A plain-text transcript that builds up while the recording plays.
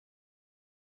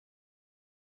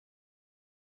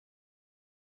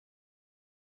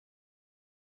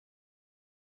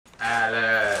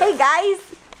Alice. Hey guys!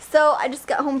 So I just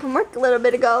got home from work a little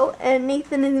bit ago and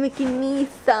Nathan is making me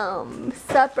some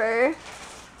supper.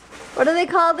 What are they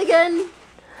called again?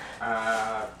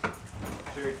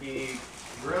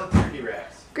 Grilled turkey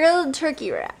wraps. Grilled turkey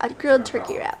wrap. Grilled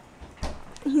turkey wrap.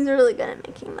 He's really good at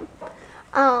making them.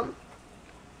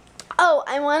 Oh,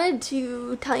 I wanted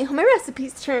to tell you how my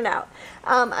recipes turned out.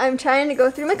 I'm trying to go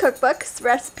through my cookbooks,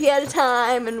 recipe at a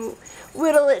time, and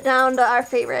whittle it down to our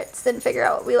favorites and figure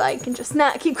out what we like and just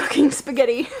not keep cooking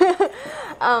spaghetti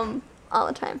all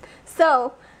the time.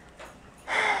 So,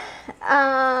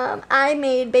 I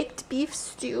made baked beef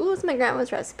stew. It was my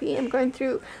grandma's recipe. I'm going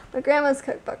through my grandma's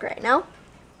cookbook right now.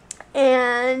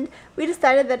 And we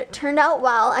decided that it turned out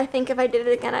well. I think if I did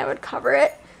it again, I would cover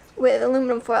it with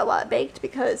aluminum foil while it baked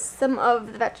because some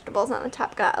of the vegetables on the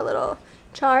top got a little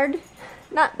charred.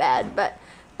 Not bad, but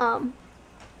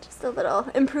just a little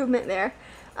improvement there.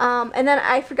 And then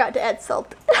I forgot to add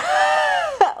salt,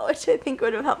 which I think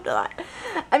would have helped a lot.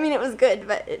 I mean, it was good,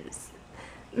 but it's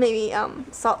maybe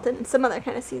salt and some other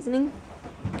kind of seasoning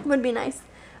would be nice.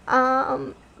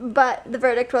 But the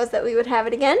verdict was that we would have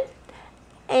it again.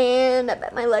 And I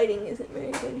bet my lighting isn't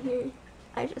very good here.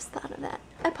 I just thought of that.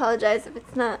 I apologize if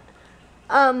it's not.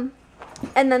 And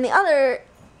then the other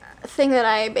thing that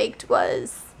I baked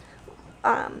was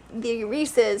the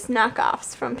Reese's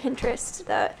knockoffs from Pinterest,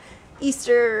 the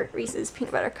Easter Reese's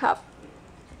peanut butter cup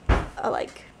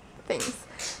like things.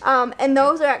 And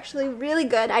those are actually really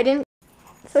good.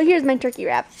 So here's my turkey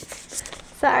wrap.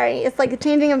 Sorry, it's like the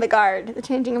changing of the guard, the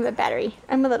changing of the battery.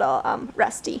 I'm a little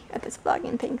rusty at this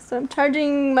vlogging thing, so I'm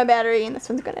charging my battery and this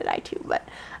one's gonna die too, but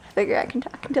I figure I can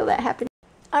talk until that happens.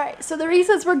 Alright, so the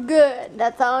Reese's were good.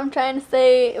 That's all I'm trying to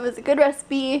say. It was a good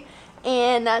recipe,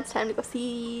 and now it's time to go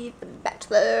see The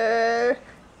Bachelor.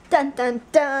 Dun dun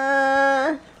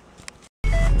dun!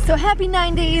 So happy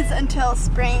 9 days until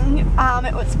spring.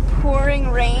 It was pouring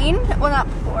rain. Well, not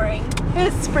pouring.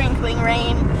 It was sprinkling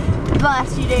rain the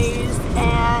last few days,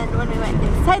 and when we went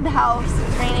inside the house, it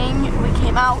was raining. We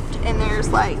came out, and there's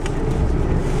like,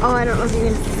 oh, I don't know if you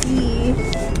can see,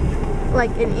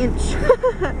 like an inch.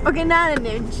 Okay, not an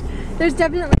inch. There's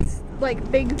definitely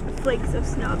like big flakes of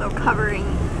snow though covering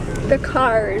the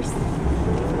cars.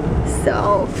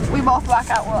 So we both walk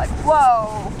out, we're like,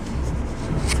 whoa,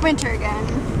 it's winter again.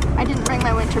 I didn't bring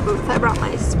my winter boots, I brought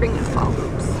my spring and fall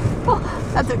boots. Well,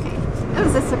 that's okay. It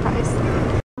was a surprise.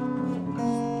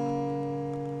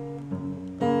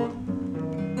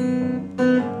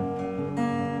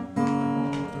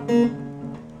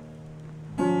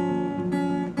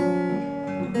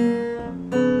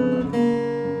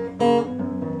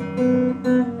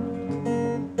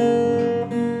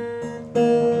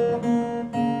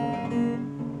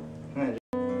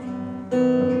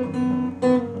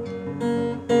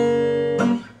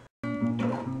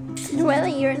 Noelle,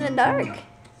 you're in the dark.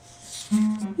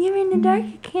 You're in the dark.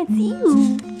 I can't see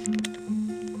you.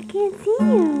 I can't see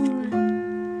you.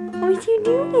 What you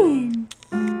doing?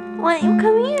 Why don't you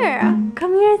come here?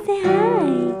 Come here and say hi.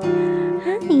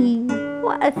 Hi.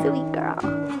 What a sweet girl.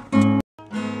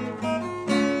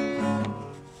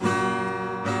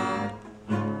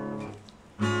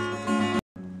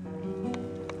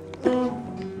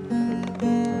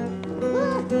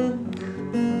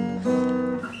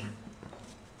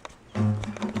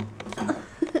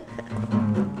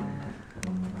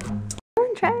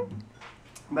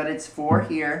 But it's 4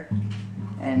 here,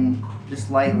 and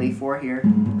just lightly 4 here,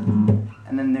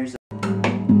 and then there's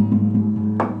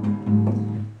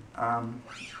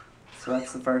so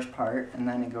that's the first part, and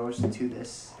then it goes to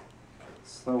this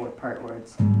slower part where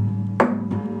it's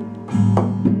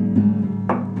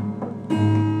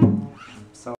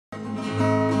so.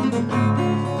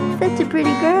 Such a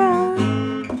pretty girl.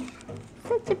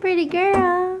 Such a pretty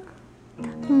girl.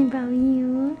 Talking about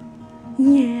you.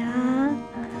 Yeah.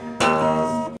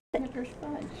 Snickers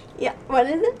fudge. Yeah, what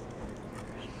is it?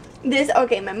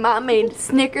 Okay, my mom made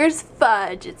Snickers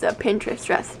fudge. It's a Pinterest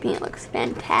recipe. It looks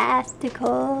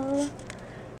fantastical.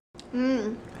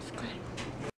 Mmm, that's good.